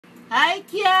Hi,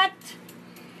 cat.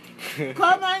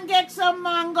 Come and get some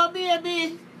mango,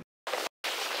 baby.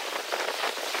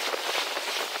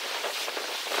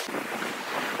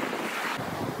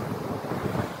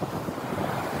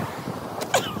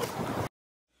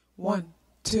 One,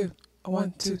 two,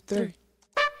 1, 2, 3.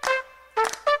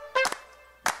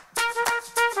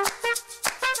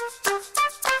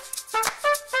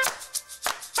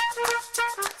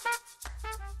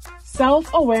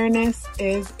 Self-awareness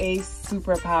is a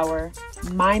superpower.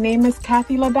 My name is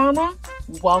KathyLaDonna.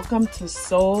 Welcome to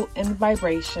Soul and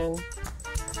Vibration.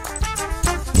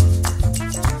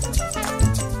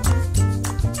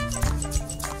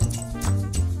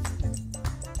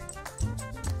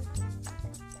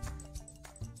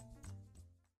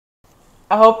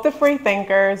 I hope the free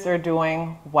thinkers are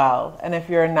doing well. And if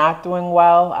you're not doing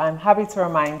well, I'm happy to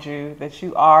remind you that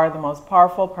you are the most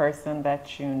powerful person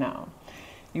that you know.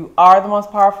 You are the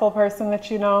most powerful person that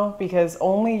you know because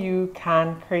only you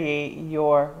can create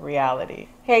your reality.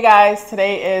 Hey guys,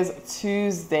 today is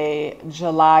Tuesday,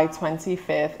 July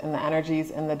 25th, and the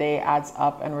energies in the day adds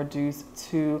up and reduce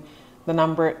to the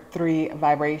number 3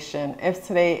 vibration. If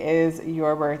today is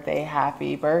your birthday,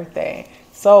 happy birthday.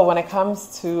 So when it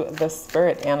comes to the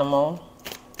spirit animal,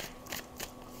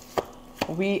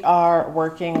 we are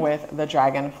working with the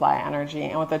dragonfly energy,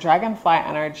 and with the dragonfly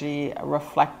energy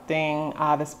reflecting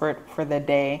the spirit for the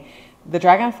day, the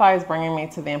dragonfly is bringing me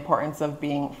to the importance of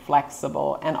being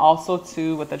flexible. And also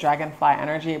too, with the dragonfly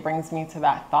energy, it brings me to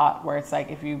that thought where it's like,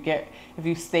 if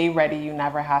you stay ready, you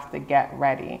never have to get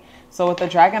ready. So with the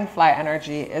dragonfly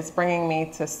energy, it's bringing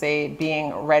me to say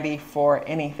being ready for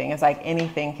anything. It's like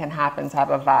anything can happen type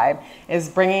of vibe. It's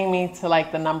bringing me to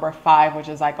like the number 5, which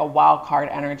is like a wild card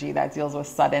energy that deals with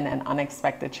sudden and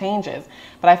unexpected changes.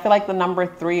 But I feel like the number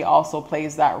 3 also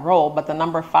plays that role, but the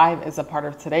number 5 is a part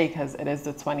of today because it is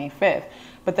the 25th.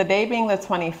 But the day being the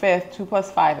 25th, 2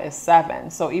 plus 5 is 7.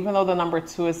 So even though the number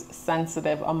 2 is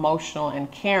sensitive, emotional,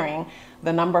 and caring,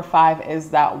 the number 5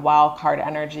 is that wild card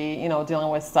energy, you know,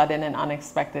 dealing with sudden and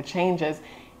unexpected changes.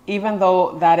 Even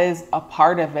though that is a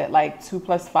part of it, like 2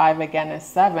 plus 5 again is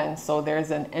 7. So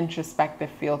there's an introspective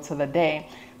feel to the day.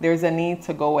 There's a need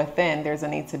to go within. There's a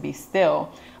need to be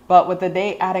still. But with the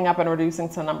day adding up and reducing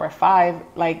to number 5,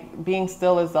 like being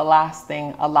still is the last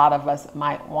thing a lot of us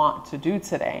might want to do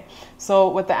today. So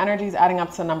with the energies adding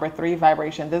up to number 3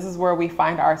 vibration, this is where we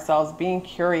find ourselves being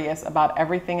curious about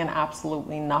everything and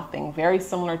absolutely nothing. Very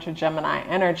similar to Gemini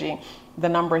energy. The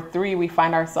number 3, we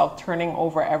find ourselves turning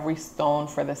over every stone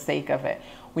for the sake of it.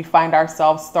 We find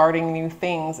ourselves starting new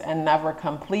things and never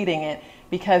completing it,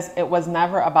 because it was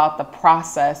never about the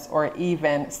process or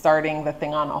even starting the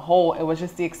thing on a whole. It was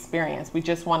just the experience. We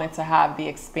just wanted to have the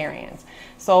experience.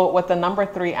 So with the number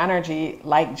 3 energy,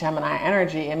 like Gemini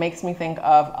energy, it makes me think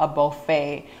of a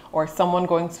buffet or someone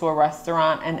going to a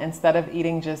restaurant, and instead of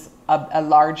eating just a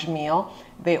large meal,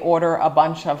 they order a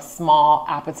bunch of small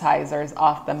appetizers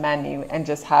off the menu and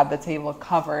just have the table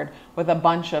covered with a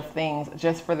bunch of things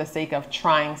just for the sake of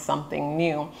trying something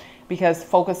new. Because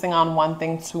focusing on one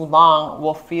thing too long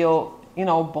will feel, you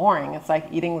know, boring. It's like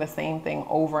eating the same thing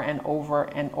over and over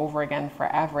and over again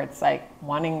forever. It's like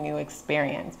wanting new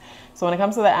experience. So when it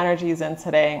comes to the energies in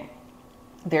today,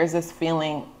 there's this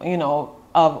feeling, you know,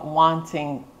 of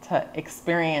wanting to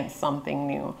experience something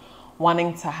new,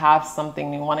 wanting to have something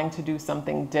new, wanting to do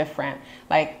something different.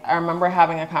 Like I remember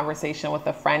having a conversation with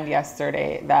a friend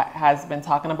yesterday that has been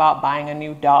talking about buying a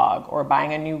new dog or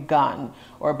buying a new gun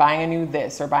or buying a new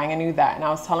this or buying a new that. And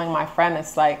I was telling my friend,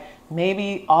 it's like,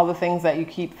 maybe all the things that you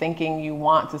keep thinking you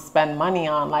want to spend money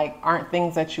on, like aren't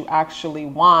things that you actually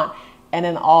want. And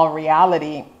in all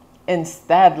reality,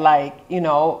 instead, like, you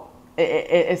know,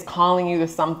 it's calling you to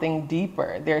something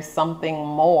deeper. There's something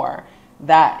more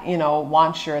that, you know,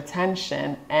 wants your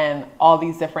attention, and all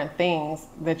these different things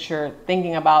that you're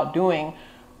thinking about doing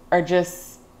are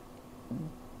just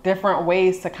different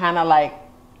ways to kind of like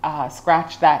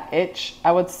scratch that itch,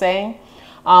 I would say.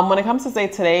 When it comes to say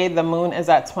today, the moon is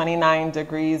at 29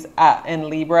 degrees in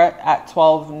Libra at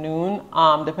 12 noon.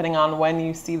 Depending on when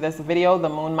you see this video, the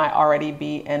moon might already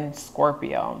be in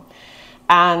Scorpio.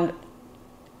 And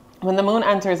when the moon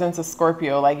enters into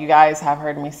Scorpio, like you guys have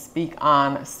heard me speak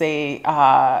on, say,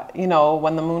 you know,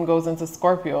 when the moon goes into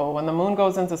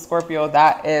Scorpio,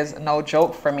 that is no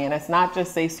joke for me. And it's not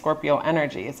just, say, Scorpio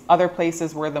energy. It's other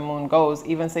places where the moon goes,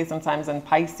 even, say, sometimes in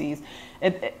Pisces.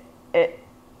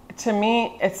 To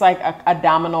me, it's like a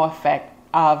domino effect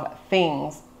of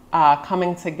things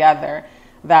coming together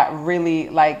that really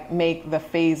like make the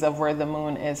phase of where the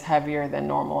moon is heavier than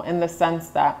normal, in the sense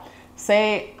that,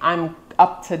 say, I'm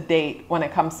up to date when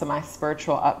it comes to my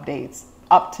spiritual updates.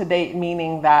 Up to date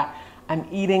meaning that I'm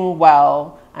eating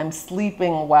well, I'm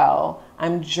sleeping well,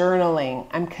 I'm journaling,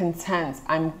 I'm content,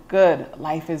 I'm good,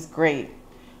 life is great.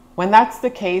 When that's the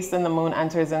case and the moon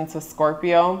enters into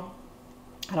Scorpio,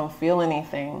 I don't feel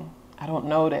anything. I don't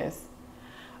notice.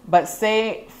 But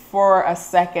say for a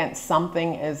second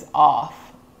something is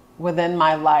off within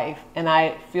my life and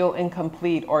I feel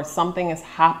incomplete or something is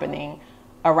happening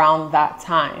around that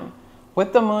time.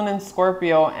 With the moon in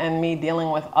Scorpio and me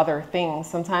dealing with other things,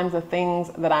 sometimes the things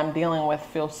that I'm dealing with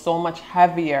feel so much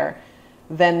heavier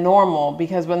than normal,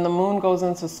 because when the moon goes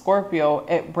into Scorpio,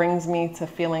 it brings me to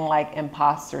feeling like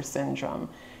imposter syndrome.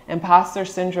 Imposter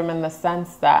syndrome in the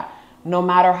sense that no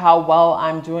matter how well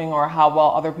I'm doing or how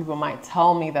well other people might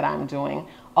tell me that I'm doing,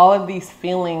 all of these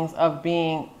feelings of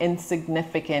being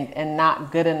insignificant and not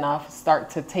good enough start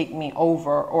to take me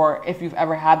over. Or if you've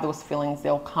ever had those feelings,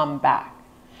 they'll come back.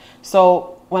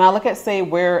 So when I look at, say,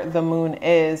 where the moon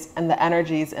is and the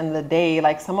energies in the day,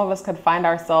 like some of us could find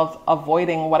ourselves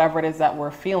avoiding whatever it is that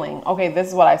we're feeling. Okay, this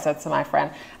is what I said to my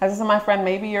friend. I said to my friend,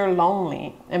 maybe you're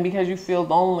lonely. And because you feel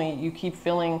lonely, you keep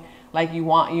feeling like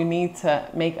you need to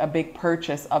make a big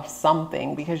purchase of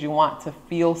something because you want to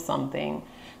feel something.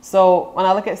 So when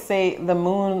I look at, say, the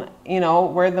moon,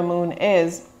 where the moon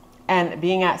is and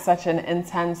being at such an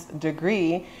intense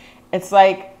degree, it's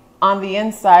like, on the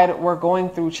inside, we're going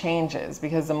through changes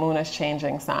because the moon is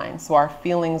changing signs. So our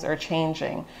feelings are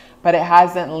changing, but it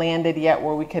hasn't landed yet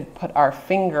where we could put our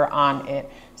finger on it.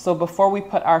 So before we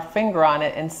put our finger on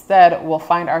it, instead, we'll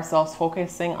find ourselves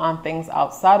focusing on things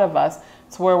outside of us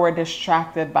to where we're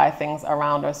distracted by things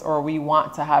around us, or we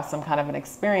want to have some kind of an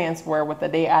experience where, with the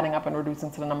day adding up and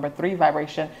reducing to the number 3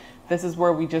 vibration, this is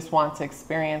where we just want to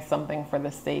experience something for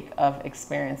the sake of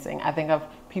experiencing. I think of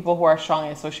people who are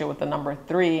strongly associated with the number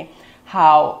 3,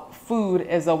 how food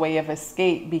is a way of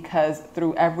escape, because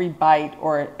through every bite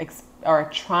or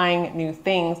trying new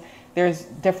things, there's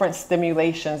different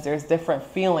stimulations, there's different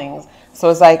feelings. So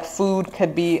it's like food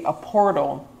could be a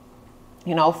portal,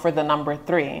 for the number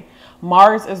 3.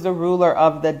 Mars is the ruler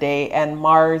of the day, and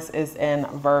Mars is in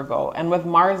Virgo. And with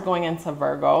Mars going into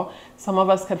Virgo, some of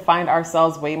us could find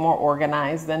ourselves way more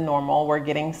organized than normal. We're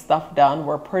getting stuff done.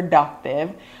 We're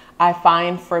productive. I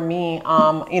find for me,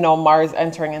 Mars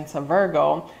entering into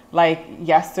Virgo, like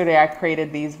yesterday I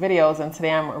created these videos and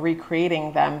today I'm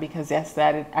recreating them because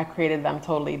yesterday I created them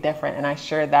totally different, and I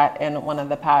shared that in one of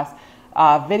the past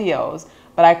videos.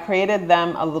 But I created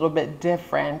them a little bit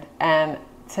different, and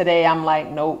today I'm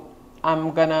like, nope,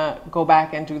 I'm gonna go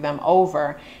back and do them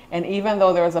over. And even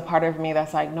though there was a part of me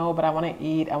that's like, no, but I want to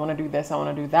eat, I want to do this, I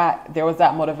want to do that, there was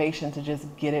that motivation to just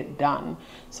get it done.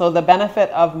 So the benefit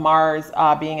of Mars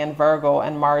being in Virgo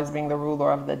and Mars being the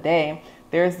ruler of the day,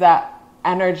 there's that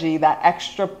energy, that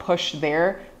extra push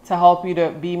there to help you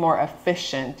to be more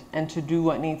efficient and to do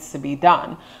what needs to be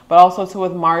done. But also too,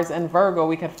 with Mars and Virgo,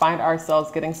 we could find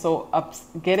ourselves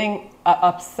getting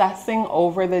obsessing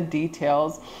over the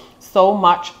details so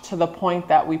much to the point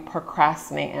that we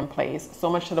procrastinate in place,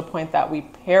 so much to the point that we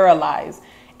paralyze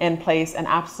in place and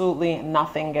absolutely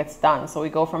nothing gets done. So we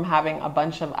go from having a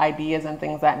bunch of ideas and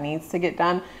things that needs to get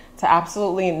done to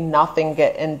absolutely nothing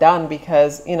getting done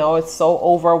because, it's so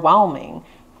overwhelming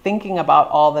thinking about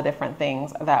all the different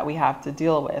things that we have to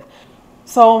deal with.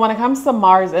 So when it comes to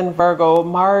Mars in Virgo,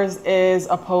 Mars is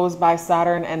opposed by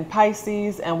Saturn and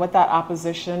Pisces. And with that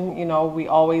opposition, we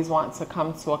always want to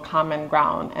come to a common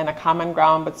ground. And a common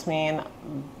ground between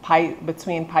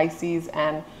Pisces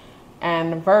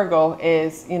and Virgo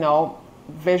is,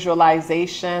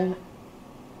 visualization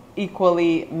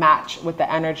equally match with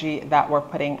the energy that we're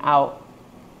putting out.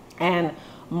 And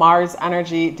Mars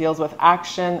energy deals with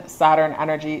action, Saturn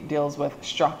energy deals with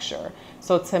structure.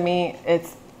 So to me,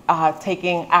 it's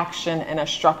taking action in a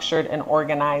structured and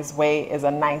organized way is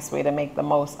a nice way to make the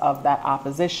most of that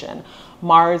opposition.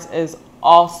 Mars is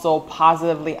also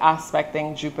positively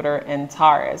aspecting Jupiter in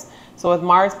Taurus. So with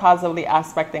Mars positively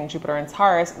aspecting Jupiter in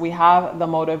Taurus, we have the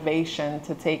motivation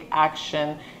to take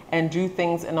action and do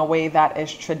things in a way that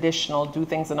is traditional, do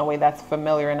things in a way that's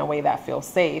familiar, in a way that feels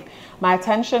safe. My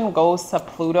attention goes to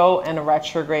Pluto and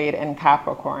retrograde in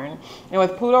Capricorn. And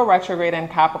with Pluto retrograde in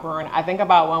Capricorn, I think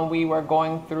about when we were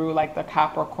going through like the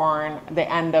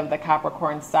end of the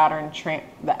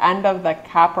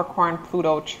Capricorn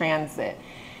Pluto transit.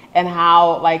 And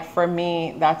how, like, for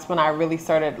me, that's when I really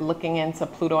started looking into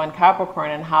Pluto and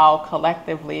Capricorn and how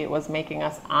collectively it was making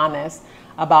us honest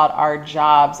about our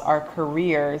jobs, our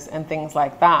careers, and things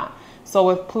like that. So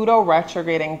with Pluto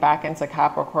retrograding back into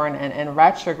Capricorn and in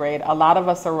retrograde, a lot of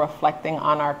us are reflecting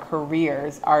on our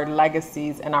careers, our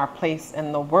legacies, and our place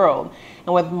in the world.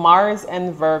 And with Mars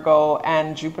in Virgo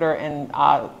and Jupiter in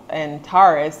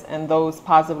Taurus, and those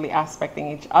positively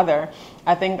aspecting each other,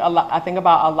 I think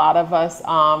about a lot of us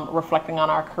reflecting on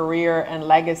our career and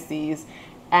legacies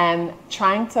and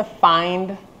trying to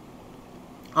find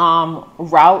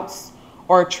routes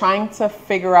or trying to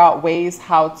figure out ways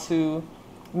how to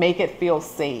make it feel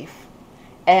safe.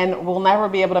 And we'll never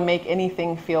be able to make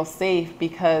anything feel safe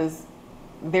because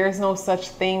there's no such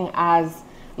thing as,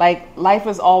 like, life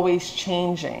is always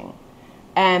changing.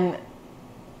 And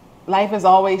life is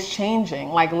always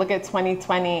changing. Like, look at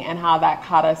 2020 and how that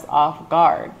caught us off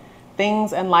guard.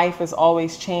 Things in life is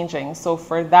always changing. So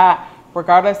for that,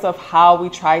 regardless of how we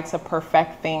try to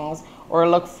perfect things or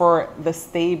look for the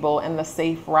stable and the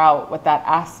safe route with that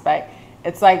aspect,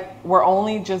 it's like we're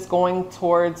only just going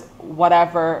towards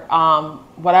whatever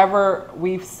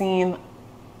we've seen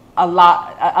a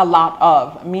lot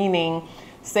of. Meaning,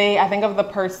 say, I think of the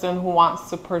person who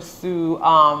wants to pursue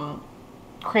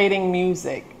creating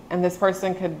music, and this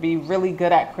person could be really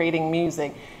good at creating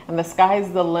music, and the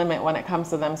sky's the limit when it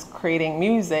comes to them creating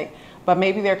music. But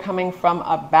maybe they're coming from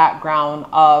a background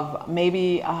of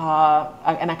maybe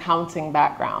an accounting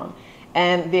background.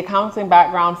 And the accounting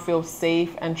background feels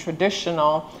safe and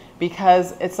traditional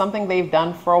because it's something they've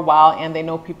done for a while and they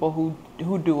know people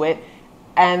who do it.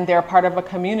 And they're part of a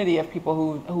community of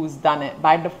people who's done it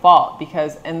by default,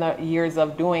 because in the years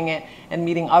of doing it and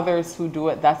meeting others who do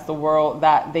it, that's the world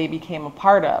that they became a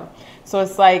part of. So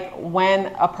it's like when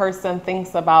a person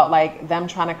thinks about like them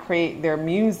trying to create their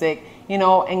music, you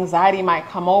know, anxiety might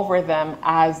come over them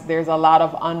as there's a lot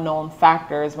of unknown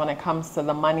factors when it comes to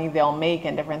the money they'll make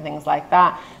and different things like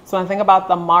that. So when I think about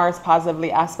the Mars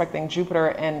positively aspecting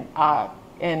Jupiter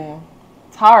in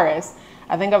Taurus,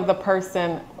 I think of the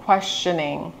person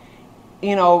questioning,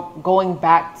 you know, going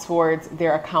back towards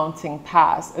their accounting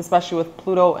past, especially with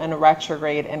Pluto in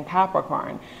retrograde in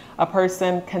Capricorn. A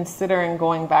person considering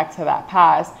going back to that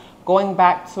past, going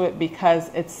back to it because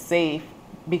it's safe,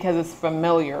 because it's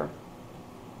familiar.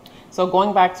 So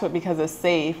going back to it because it's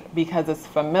safe, because it's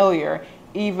familiar,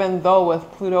 even though with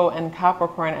Pluto and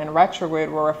Capricorn and retrograde,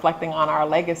 we're reflecting on our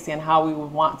legacy and how we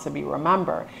would want to be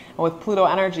remembered. And with Pluto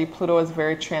energy, Pluto is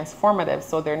very transformative.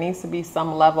 So there needs to be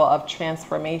some level of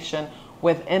transformation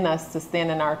within us to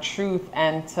stand in our truth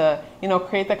and to, you know,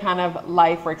 create the kind of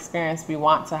life or experience we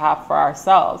want to have for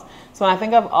ourselves. So when I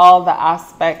think of all the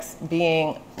aspects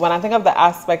being,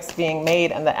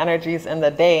 made and the energies in the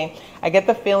day, I get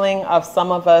the feeling of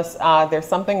some of us, there's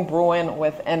something brewing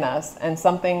within us and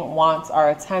something wants our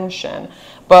attention,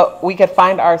 but we could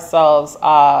find ourselves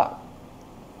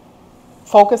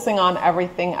focusing on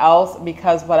everything else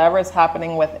because whatever is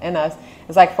happening within us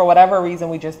is like, for whatever reason,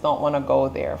 we just don't want to go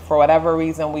there. For whatever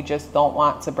reason, we just don't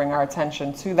want to bring our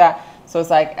attention to that. So it's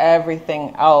like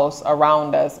everything else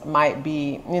around us might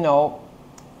be, you know,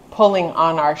 pulling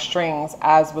on our strings,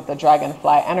 as with the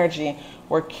dragonfly energy.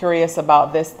 We're curious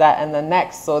about this, that, and the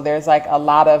next. So there's like a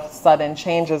lot of sudden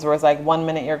changes where it's like 1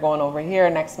 minute you're going over here,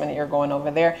 next minute you're going over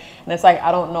there. And it's like,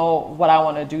 I don't know what I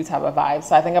want to do type of vibe.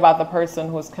 So I think about the person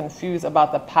who's confused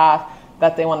about the path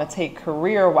that they want to take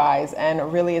career-wise.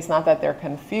 And really, it's not that they're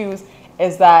confused,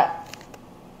 is that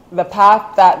the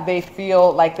path that they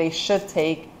feel like they should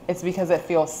take, it's because it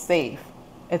feels safe.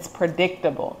 It's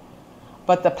predictable.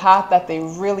 But the path that they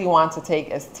really want to take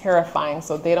is terrifying,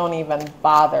 so they don't even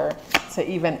bother to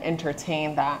even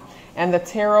entertain that. And the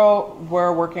tarot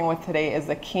we're working with today is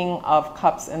the King of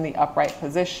Cups in the upright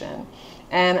position.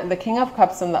 And the King of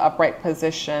Cups in the upright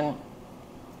position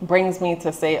brings me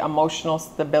to say emotional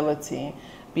stability,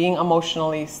 being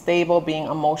emotionally stable, being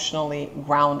emotionally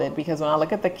grounded. Because when I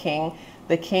look at the King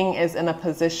is in a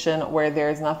position where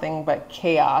there's nothing but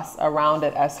chaos around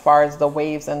it as far as the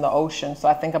waves in the ocean. So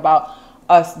I think about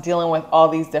us dealing with all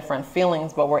these different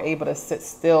feelings, but we're able to sit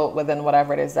still within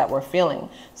whatever it is that we're feeling.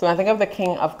 So when I think of the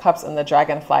King of Cups and the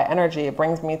dragonfly energy, it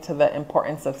brings me to the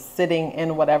importance of sitting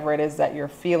in whatever it is that you're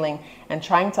feeling and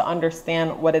trying to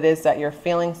understand what it is that you're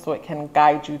feeling so it can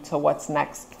guide you to what's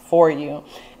next for you,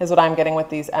 is what I'm getting with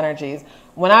these energies.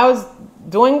 When I was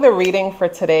doing the reading for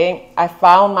today, I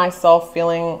found myself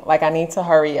feeling like I need to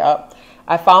hurry up.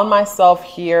 I found myself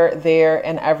here, there,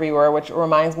 and everywhere, which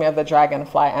reminds me of the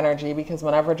dragonfly energy, because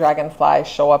whenever dragonflies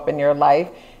show up in your life,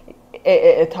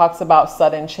 it talks about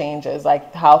sudden changes,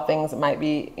 like how things might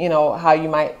be, you know, how you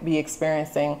might be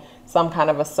experiencing some kind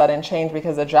of a sudden change,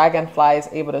 because the dragonfly is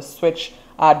able to switch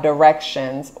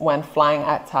directions when flying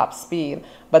at top speed.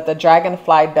 But the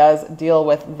dragonfly does deal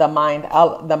with the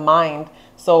mind.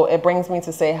 So it brings me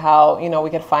to say how, you know,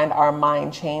 we could find our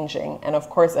mind changing. And of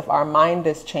course, if our mind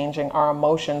is changing, our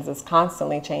emotions is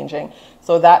constantly changing.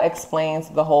 So that explains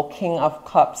the whole King of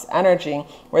Cups energy,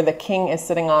 where the king is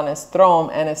sitting on his throne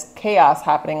and it's chaos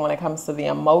happening when it comes to the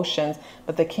emotions,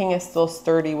 but the king is still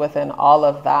sturdy within all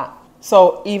of that.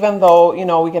 So even though, you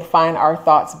know, we could find our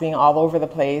thoughts being all over the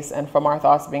place, and from our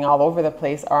thoughts being all over the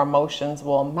place, our emotions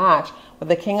will match. But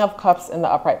the King of Cups in the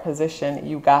upright position,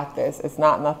 you got this. It's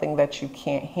not nothing that you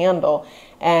can't handle.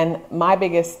 And my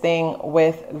biggest thing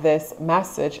with this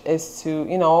message is to,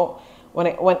 you know,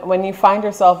 when you find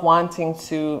yourself wanting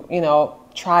to, you know,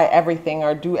 try everything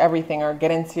or do everything or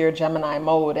get into your Gemini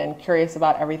mode and curious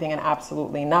about everything and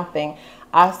absolutely nothing,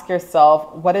 ask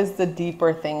yourself, what is the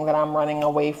deeper thing that I'm running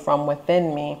away from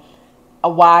within me?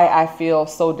 Why I feel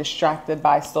so distracted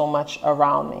by so much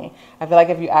around me. I feel like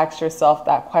if you ask yourself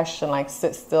that question, like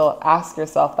sit still, ask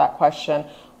yourself that question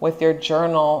with your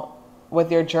journal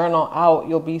out,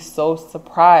 you'll be so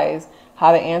surprised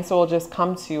how the answer will just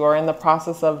come to you, or in the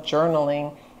process of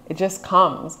journaling, it just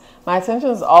comes. My attention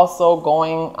is also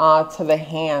going to the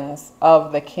hands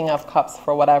of the King of Cups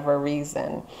for whatever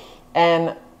reason.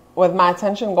 And with my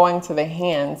attention going to the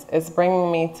hands, it's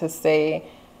bringing me to say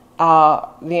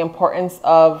the importance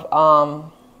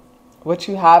of what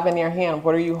you have in your hand.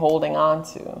 What are you holding on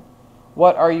to?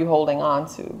 What are you holding on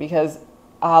to? Because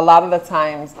a lot of the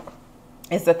times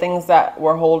it's the things that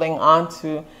we're holding on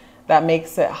to that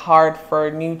makes it hard for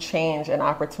new change and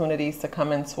opportunities to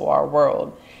come into our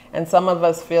world. And some of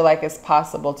us feel like it's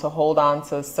possible to hold on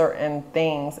to certain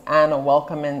things and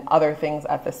welcome in other things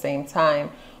at the same time,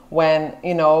 when,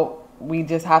 you know, we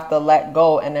just have to let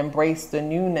go and embrace the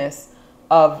newness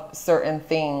of certain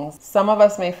things. Some of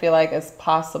us may feel like it's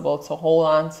possible to hold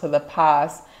on to the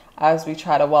past as we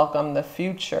try to welcome the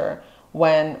future,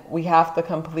 when we have to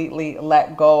completely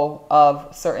let go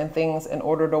of certain things in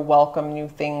order to welcome new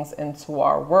things into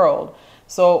our world.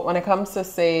 So when it comes to,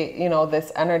 say, you know,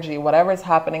 this energy, whatever is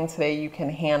happening today, you can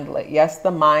handle it. Yes, the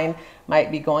mind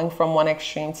might be going from one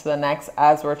extreme to the next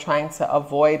as we're trying to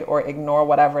avoid or ignore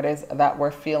whatever it is that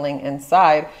we're feeling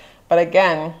inside. But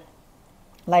again,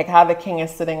 like how the king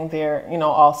is sitting there, you know,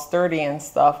 all sturdy and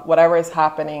stuff, whatever is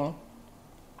happening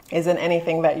isn't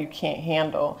anything that you can't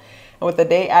handle. And with the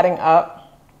day adding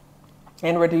up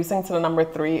and reducing to the number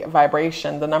 3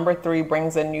 vibration, the number 3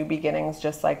 brings in new beginnings,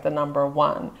 just like the number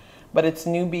 1. But it's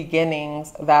new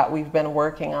beginnings that we've been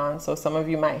working on. So some of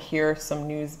you might hear some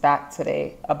news back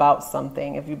today about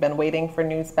something. If you've been waiting for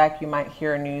news back, you might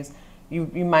hear news.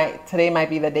 Today might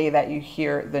be the day that you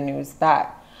hear the news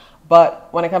back. But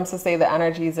when it comes to, say, the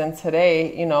energies in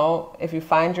today, you know, if you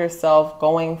find yourself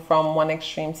going from one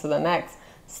extreme to the next,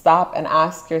 stop and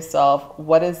ask yourself,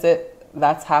 what is it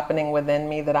that's happening within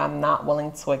me that I'm not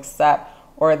willing to accept,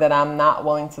 or that I'm not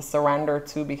willing to surrender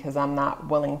to because I'm not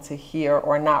willing to hear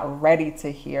or not ready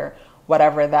to hear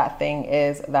whatever that thing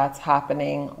is that's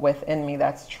happening within me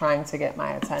that's trying to get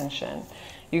my attention.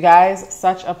 You guys,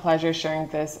 such a pleasure sharing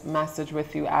this message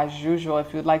with you as usual.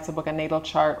 If you'd like to book a natal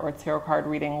chart or tarot card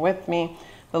reading with me,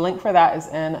 the link for that is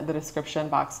in the description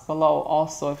box below.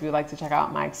 Also, if you'd like to check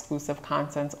out my exclusive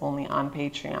content only on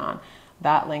Patreon,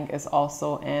 that link is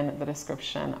also in the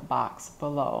description box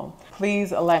below.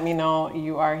 Please let me know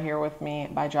you are here with me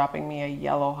by dropping me a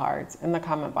yellow heart in the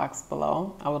comment box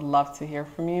below. I would love to hear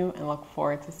from you and look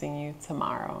forward to seeing you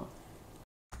tomorrow.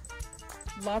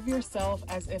 Love yourself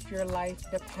as if your life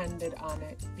depended on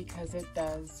it, because it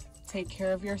does. Take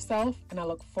care of yourself, and I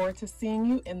look forward to seeing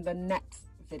you in the next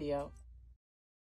video.